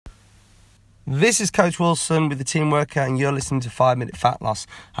This is Coach Wilson with the Team Workout, and you're listening to 5 Minute Fat Loss.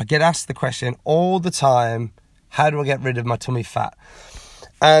 I get asked the question all the time, how do I get rid of my tummy fat?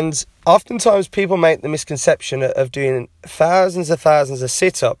 And oftentimes people make the misconception of doing thousands of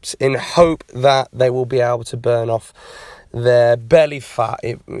sit-ups in hope that they will be able to burn off their belly fat.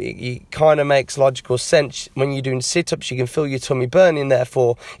 It kind of makes logical sense. When you're doing sit-ups, you can feel your tummy burning,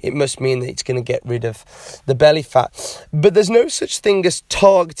 therefore it must mean that it's going to get rid of the belly fat. But there's no such thing as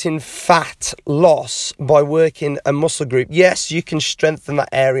targeting fat loss by working a muscle group. Yes, you can strengthen that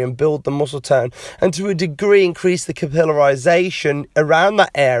area and build the muscle tone, and to a degree increase the capillarization around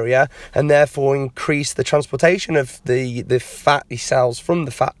that area, and therefore increase the transportation of the fatty cells from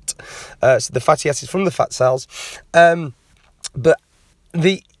the fat, so the fatty acids from the fat cells. But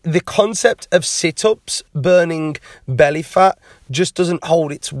the concept of sit-ups burning belly fat just doesn't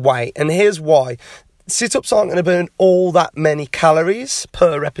hold its weight. And here's why. Sit-ups aren't going to burn all that many calories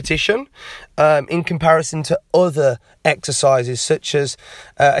per repetition in comparison to other exercises, such as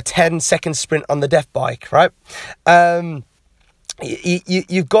a 10-second sprint on the death bike, right?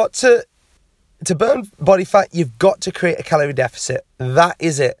 You've got to burn body fat, you've got to create a calorie deficit. That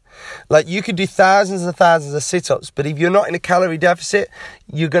is it. Like, you could do thousands and thousands of sit-ups, but if you're not in a calorie deficit,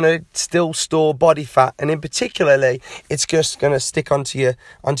 you're going to still store body fat, and in particularly, it's just going to stick onto your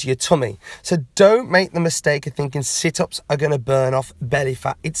tummy. So don't make the mistake of thinking sit-ups are going to burn off belly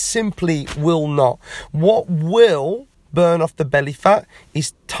fat. It simply will not. What will burn off the belly fat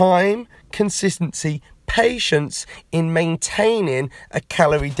is time, consistency, patience in maintaining a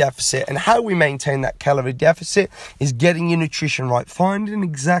calorie deficit. And how we maintain that calorie deficit is getting your nutrition right, finding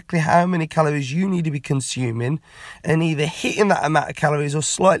exactly how many calories you need to be consuming, and either hitting that amount of calories or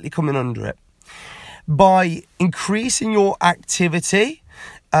slightly coming under it. By increasing your activity,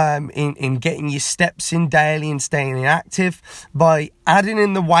 in getting your steps in daily and staying active, by adding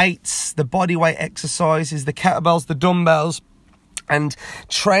in the weights, the body weight exercises, the kettlebells, the dumbbells, and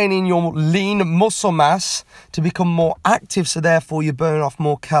training your lean muscle mass to become more active, so therefore you burn off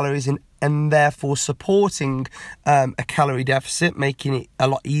more calories and therefore supporting a calorie deficit, making it a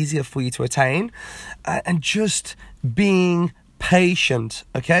lot easier for you to attain, and just being patient,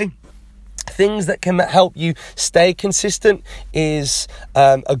 okay? Things that can help you stay consistent is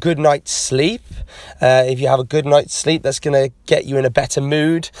a good night's sleep. If you have a good night's sleep, that's going to get you in a better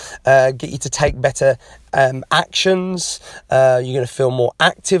mood, get you to take better actions. You're going to feel more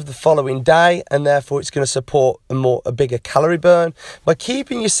active the following day, and therefore it's going to support a bigger calorie burn. By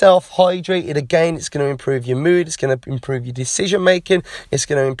keeping yourself hydrated, again, it's going to improve your mood, it's going to improve your decision making, it's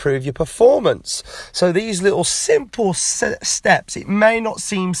going to improve your performance. So these little simple steps, it may not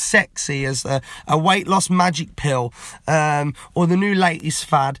seem sexy as a weight loss magic pill or the new latest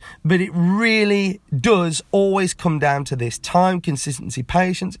fad, but it really does always come down to this: time, consistency,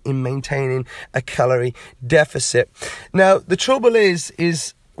 patience in maintaining a calorie deficit. Now, the trouble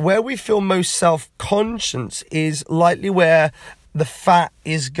is where we feel most self-conscious is likely where the fat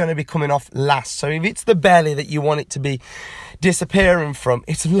is going to be coming off last. So if it's the belly that you want it to be disappearing from,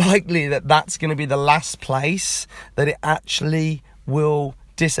 it's likely that that's going to be the last place that it actually will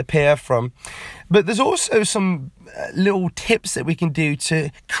disappear from. But there's also some little tips that we can do to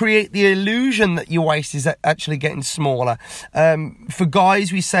create the illusion that your waist is actually getting smaller. For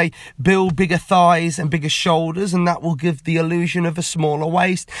guys, we say build bigger thighs and bigger shoulders, and that will give the illusion of a smaller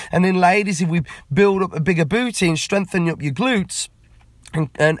waist. And then ladies, if we build up a bigger booty and strengthen up your glutes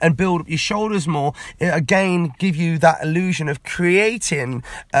and build up your shoulders more, it again give you that illusion of creating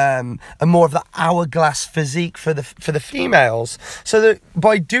a more of the hourglass physique for the females. So that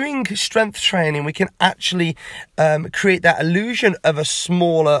by doing strength training, we can actually create that illusion of a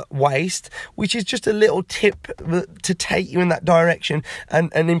smaller waist, which is just a little tip to take you in that direction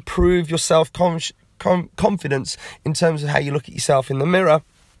and improve your self-confidence in terms of how you look at yourself in the mirror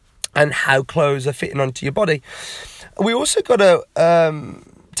and how clothes are fitting onto your body. We also got to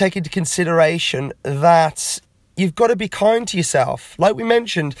take into consideration that you've got to be kind to yourself. Like we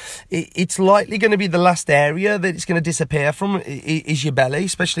mentioned, it's likely going to be the last area that it's going to disappear from is your belly,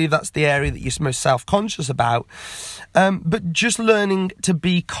 especially if that's the area that you're most self-conscious about. But just learning to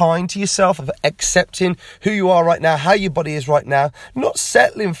be kind to yourself, of accepting who you are right now, how your body is right now, not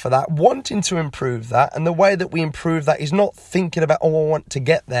settling for that, wanting to improve that. And the way that we improve that is not thinking about, oh, I want to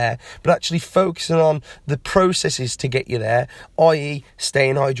get there, but actually focusing on the processes to get you there, i.e.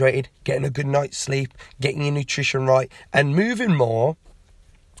 staying hydrated, getting a good night's sleep, getting your nutrition right, and moving more.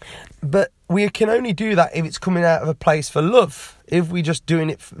 But we can only do that if it's coming out of a place for love. if we're just doing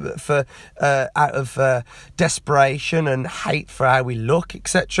it for out of desperation and hate for how we look,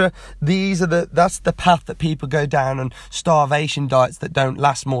 etc., that's the path that people go down, and starvation diets that don't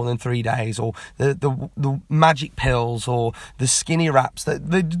last more than 3 days, or the magic pills, or the skinny wraps that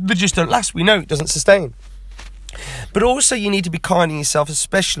they just don't last. We know it doesn't sustain. But also you need to be kind on yourself,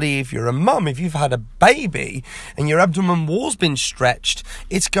 especially if you're a mum. If you've had a baby and your abdomen wall's been stretched,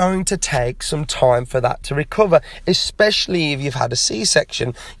 it's going to take some time for that to recover, especially if you've had a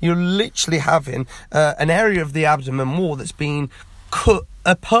C-section. You're literally having an area of the abdomen wall that's been cut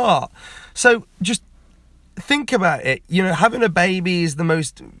apart. So just think about it. Having a baby is the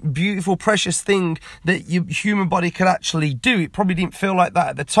most beautiful, precious thing that your human body could actually do. It probably didn't feel like that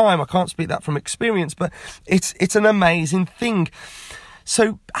at the time. I can't speak that from experience, but it's an amazing thing.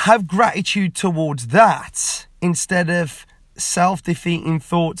 So have gratitude towards that, instead of self-defeating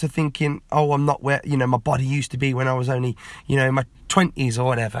thoughts of thinking, oh, I'm not where my body used to be when I was only in my 20s or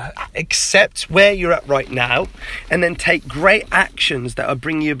whatever. Accept where you're at right now, and then take great actions that will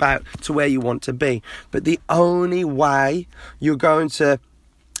bring you about to where you want to be. But the only way you're going to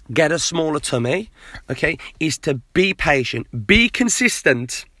get a smaller tummy, okay, is to be patient, be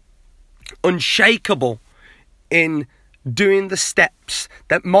consistent, unshakable in doing the steps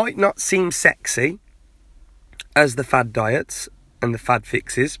that might not seem sexy as the fad diets and the fad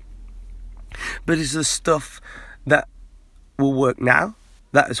fixes, but it's the stuff that will work now,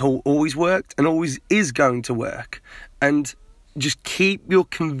 that has always worked and always is going to work. And just keep your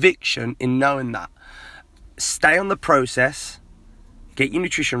conviction in knowing that. Stay on the process, get your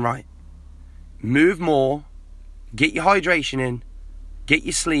nutrition right, move more, get your hydration in, get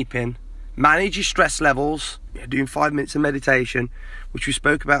your sleep in, manage your stress levels, doing 5 minutes of meditation, which we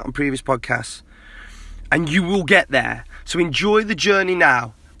spoke about on previous podcasts, and you will get there. So enjoy the journey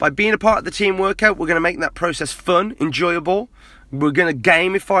now. By being a part of the team workout, we're going to make that process fun, enjoyable. We're going to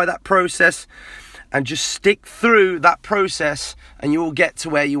gamify that process, and just stick through that process and you will get to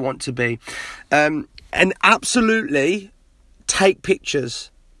where you want to be. And absolutely take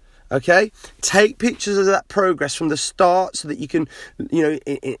pictures. Okay, take pictures of that progress from the start, so that you can,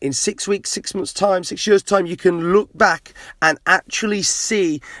 in 6 weeks, 6 months time, 6 years time, you can look back and actually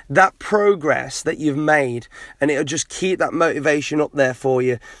see that progress that you've made, and it'll just keep that motivation up there for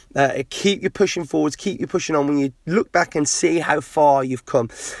you. Keep you pushing forwards, keep you pushing on when you look back and see how far you've come.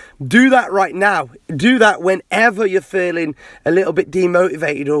 Do that right now. Do that whenever you're feeling a little bit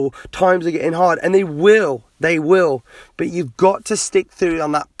demotivated or times are getting hard, and they will, but you've got to stick through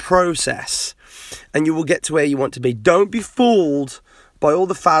on that process and you will get to where you want to be. Don't be fooled by all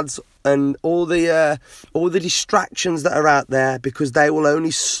the fads and all the distractions that are out there, because they will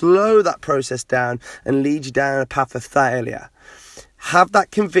only slow that process down and lead you down a path of failure. Have that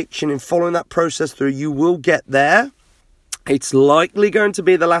conviction in following that process through. You will get there. It's likely going to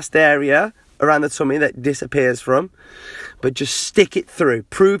be the last area around the tummy that disappears from, but just stick it through.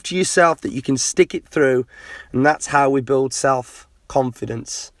 Prove to yourself that you can stick it through, and that's how we build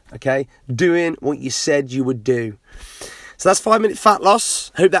self-confidence, okay? Doing what you said you would do. So that's 5 minute fat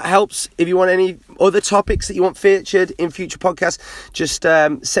loss. Hope that helps. If you want any other topics that you want featured in future podcasts, just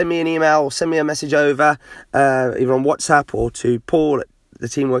send me an email or send me a message over, either on WhatsApp or to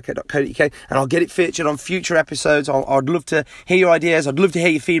paul@theteamworkout.co.uk, and I'll get it featured on future episodes. I'd love to hear your ideas. I'd love to hear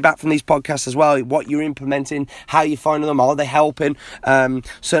your feedback from these podcasts as well, what you're implementing, how you're finding them, are they helping?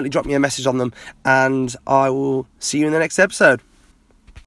 Certainly drop me a message on them, and I will see you in the next episode.